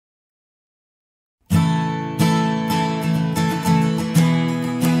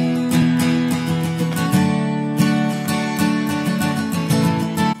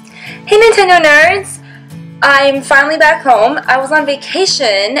Nintendo nerds! I'm finally back home. I was on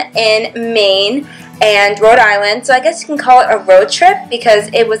vacation in Maine and Rhode Island, so I guess you can call it a road trip because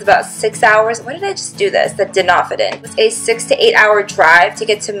it was about 6 hours. Why did I just do this? That did not fit in. It was a 6 to 8 hour drive to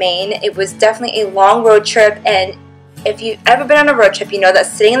get to Maine. It was definitely a long road trip, and if you've ever been on a road trip, you know that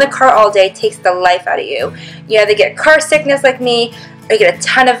sitting in the car all day takes the life out of you. You either get car sickness like me, or you get a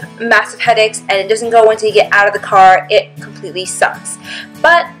ton of massive headaches, and it doesn't go until you get out of the car. It completely sucks.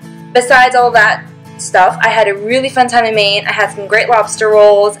 But besides all that stuff, I had a really fun time in Maine. I had some great lobster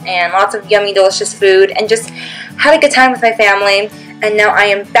rolls and lots of yummy, delicious food, and just had a good time with my family. And now I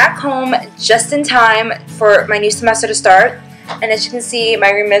am back home just in time for my new semester to start. And as you can see, my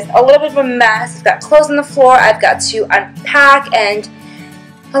room is a little bit of a mess. I've got clothes on the floor, I've got to unpack, and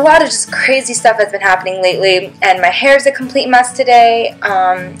a lot of just crazy stuff has been happening lately. And my hair is a complete mess today.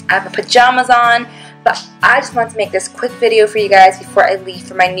 I have my pajamas on. But I just wanted to make this quick video for you guys before I leave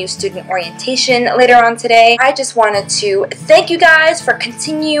for my new student orientation later on today. I just wanted to thank you guys for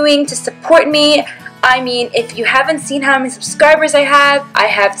continuing to support me. I mean, if you haven't seen how many subscribers I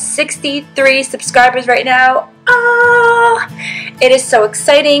have 63 subscribers right now. It is so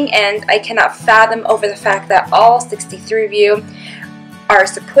exciting, and I cannot fathom over the fact that all 63 of you are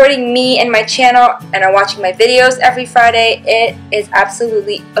supporting me and my channel and are watching my videos every Friday. It is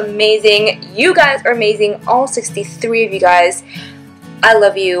absolutely amazing. You guys are amazing, all 63 of you guys. I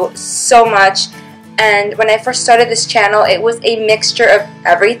love you so much. And when I first started this channel, it was a mixture of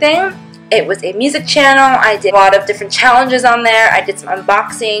everything. It was a music channel. I did a lot of different challenges on there. I did some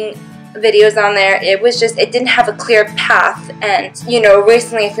unboxing videos on there. It was just, it didn't have a clear path. And you know,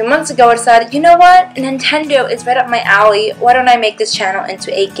 recently, a few months ago, I decided, you know what, Nintendo is right up my alley. Why don't I make this channel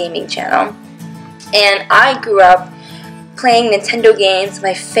into a gaming channel? And I grew up playing Nintendo games with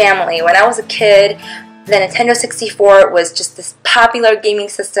my family. When I was a kid, the Nintendo 64 was just this popular gaming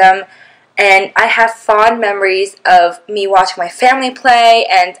system, and I have fond memories of me watching my family play,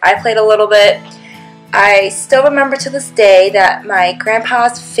 and I played a little bit. I still remember to this day that my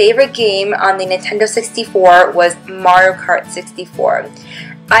grandpa's favorite game on the Nintendo 64 was Mario Kart 64.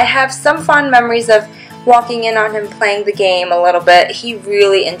 I have some fond memories of walking in on him playing the game a little bit. He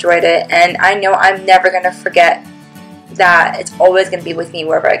really enjoyed it, and I know I'm never going to forget that. It's always going to be with me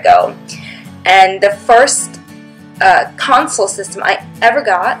wherever I go. And the first console system I ever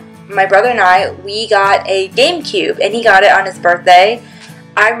got, my brother and I, we got a GameCube, and he got it on his birthday.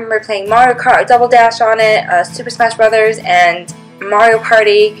 I remember playing Mario Kart Double Dash on it, Super Smash Brothers, and Mario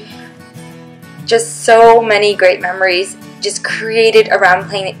Party. Just so many great memories just created around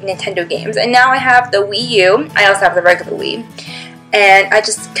playing Nintendo games. And now I have the Wii U. I also have the regular Wii. And I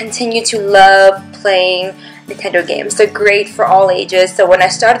just continue to love playing Nintendo games. They're great for all ages. So when I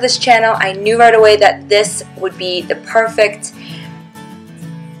started this channel, I knew right away that this would be the perfect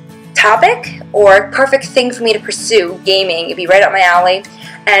topic or perfect thing for me to pursue. Gaming, it'd be right up my alley.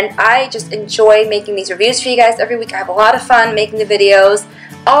 And I just enjoy making these reviews for you guys every week. I have a lot of fun making the videos.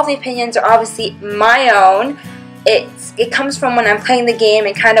 All the opinions are obviously my own. It comes from when I'm playing the game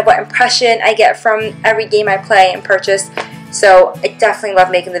and kind of what impression I get from every game I play and purchase. So I definitely love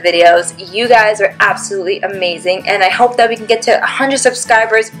making the videos. You guys are absolutely amazing, and I hope that we can get to 100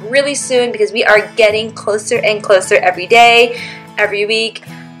 subscribers really soon, because we are getting closer and closer every day, every week.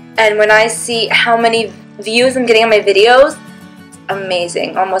 And when I see how many views I'm getting on my videos,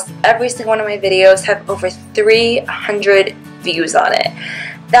 amazing. Almost every single one of my videos have over 300 views on it.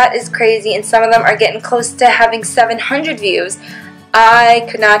 That is crazy, and some of them are getting close to having 700 views. I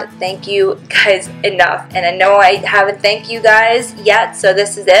could not thank you guys enough, and I know I haven't thanked you guys yet, so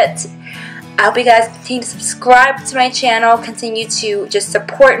this is it. I hope you guys continue to subscribe to my channel, continue to just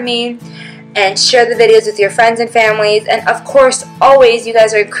support me, and share the videos with your friends and families. And of course, always, you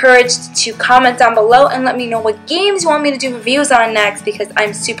guys are encouraged to comment down below and let me know what games you want me to do reviews on next, because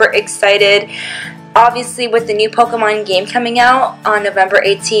I'm super excited. Obviously, with the new Pokemon game coming out on November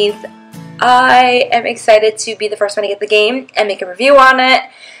 18th, I am excited to be the first one to get the game and make a review on it.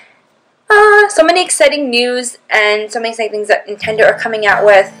 So many exciting news and so many exciting things that Nintendo are coming out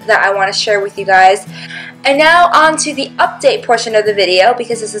with that I want to share with you guys. And now on to the update portion of the video,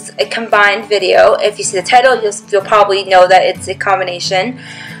 because this is a combined video. If you see the title, you'll probably know that it's a combination.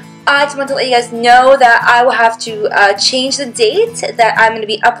 I just want to let you guys know that I will have to change the date that I'm going to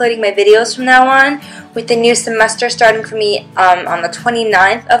be uploading my videos from now on, with the new semester starting for me on the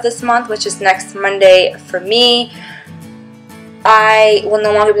 29th of this month, which is next Monday for me. I will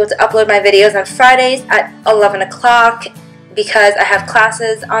no longer be able to upload my videos on Fridays at 11 o'clock because I have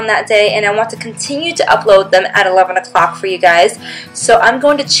classes on that day, and I want to continue to upload them at 11 o'clock for you guys. So I'm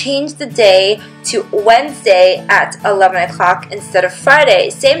going to change the day to Wednesday at 11 o'clock instead of Friday.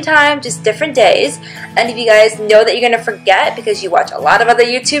 Same time, just different days. And if you guys know that you're going to forget because you watch a lot of other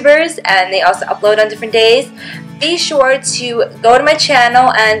YouTubers and they also upload on different days, be sure to go to my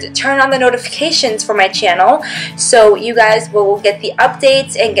channel and turn on the notifications for my channel so you guys will get the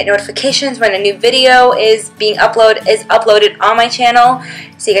updates and get notifications when a new video is uploaded on my channel,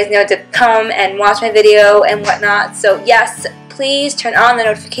 so you guys know to come and watch my video and whatnot. So yes, please turn on the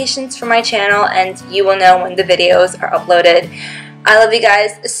notifications for my channel and you will know when the videos are uploaded. I love you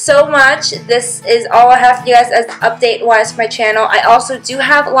guys so much. This is all I have for you guys as update-wise for my channel. I also do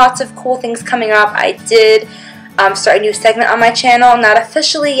have lots of cool things coming up. I did start a new segment on my channel, not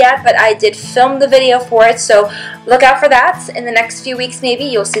officially yet, but I did film the video for it, so look out for that. In the next few weeks maybe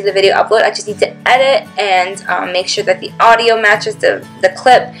you'll see the video upload. I just need to edit and make sure that the audio matches the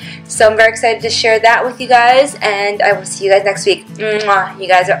clip, so I'm very excited to share that with you guys, and I will see you guys next week. Mwah. You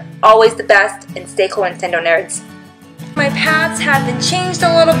guys are always the best, and stay cool, Nintendo nerds. My paths have been changed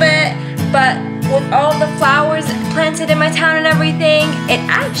a little bit, but with all the flowers planted in my town and everything, it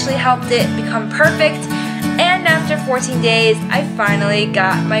actually helped it become perfect. And after 14 days, I finally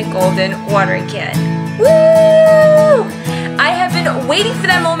got my golden watering can. Woo! I have been waiting for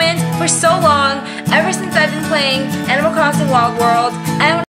that moment for so long, ever since I've been playing Animal Crossing Wild World. And